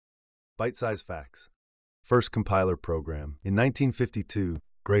ByteSized Facts. First compiler program. In 1952,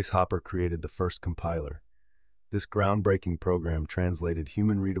 Grace Hopper created the first compiler. This groundbreaking program translated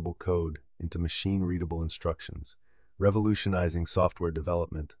human-readable code into machine-readable instructions, revolutionizing software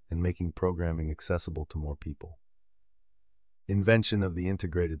development and making programming accessible to more people. Invention of the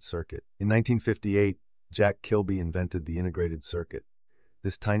integrated circuit. In 1958, Jack Kilby invented the integrated circuit.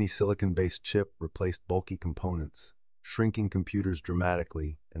 This tiny silicon-based chip replaced bulky components, shrinking computers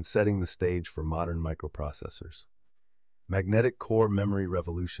dramatically and setting the stage for modern microprocessors. Magnetic core memory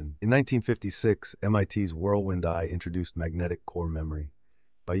revolution. In 1956, MIT's Whirlwind Eye introduced magnetic core memory.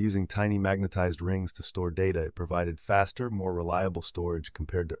 By using tiny magnetized rings to store data, it provided faster, more reliable storage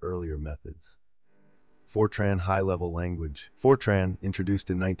compared to earlier methods. Fortran high-level language. Fortran, introduced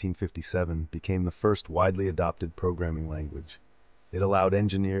in 1957, became the first widely adopted programming language. It allowed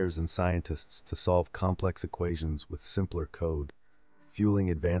engineers and scientists to solve complex equations with simpler code, fueling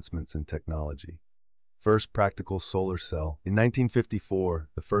advancements in technology. First practical solar cell. In 1954,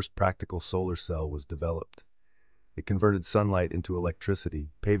 the first practical solar cell was developed. It converted sunlight into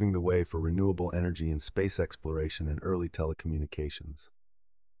electricity, paving the way for renewable energy in space exploration and early telecommunications.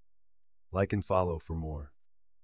 Like and follow for more.